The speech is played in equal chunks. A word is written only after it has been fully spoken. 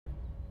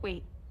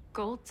Wait,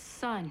 Gold's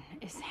son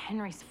is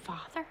Henry's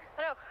father?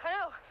 I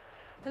know.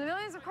 And the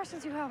millions of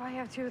questions you have, I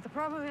have too. The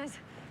problem is,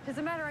 it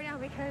doesn't matter right now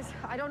because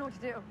I don't know what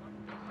to do.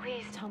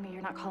 Please tell me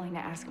you're not calling to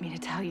ask me to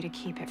tell you to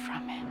keep it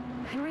from him.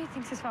 Henry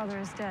thinks his father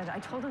is dead. I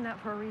told him that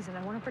for a reason.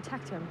 I want to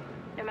protect him.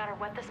 No matter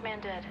what this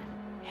man did,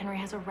 Henry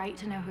has a right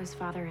to know who his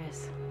father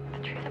is. The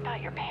truth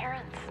about your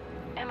parents.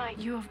 Emma,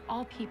 you of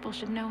all people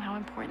should know how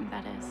important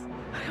that is.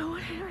 I don't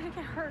want Henry to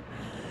get hurt.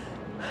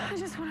 I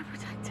just want to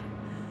protect him.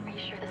 Are you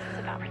sure this is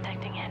about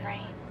protecting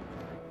Henry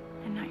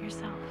and not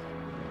yourself?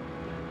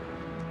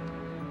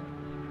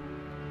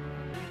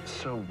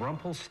 So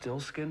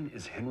Rumpelstiltskin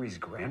is Henry's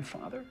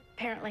grandfather?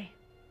 Apparently.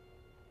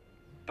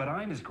 But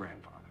I'm his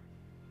grandfather.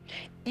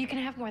 You can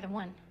have more than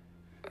one.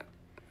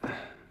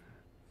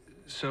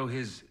 So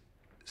his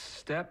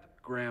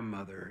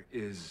step-grandmother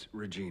is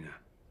Regina,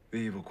 the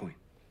evil queen.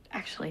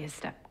 Actually, his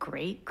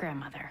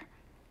step-great-grandmother.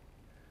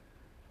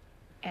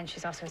 And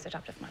she's also his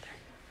adoptive mother.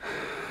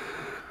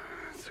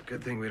 It's a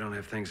good thing we don't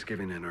have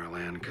Thanksgiving in our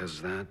land,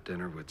 because that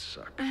dinner would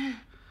suck.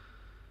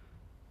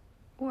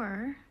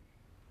 Or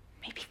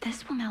maybe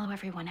this will mellow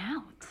everyone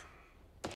out.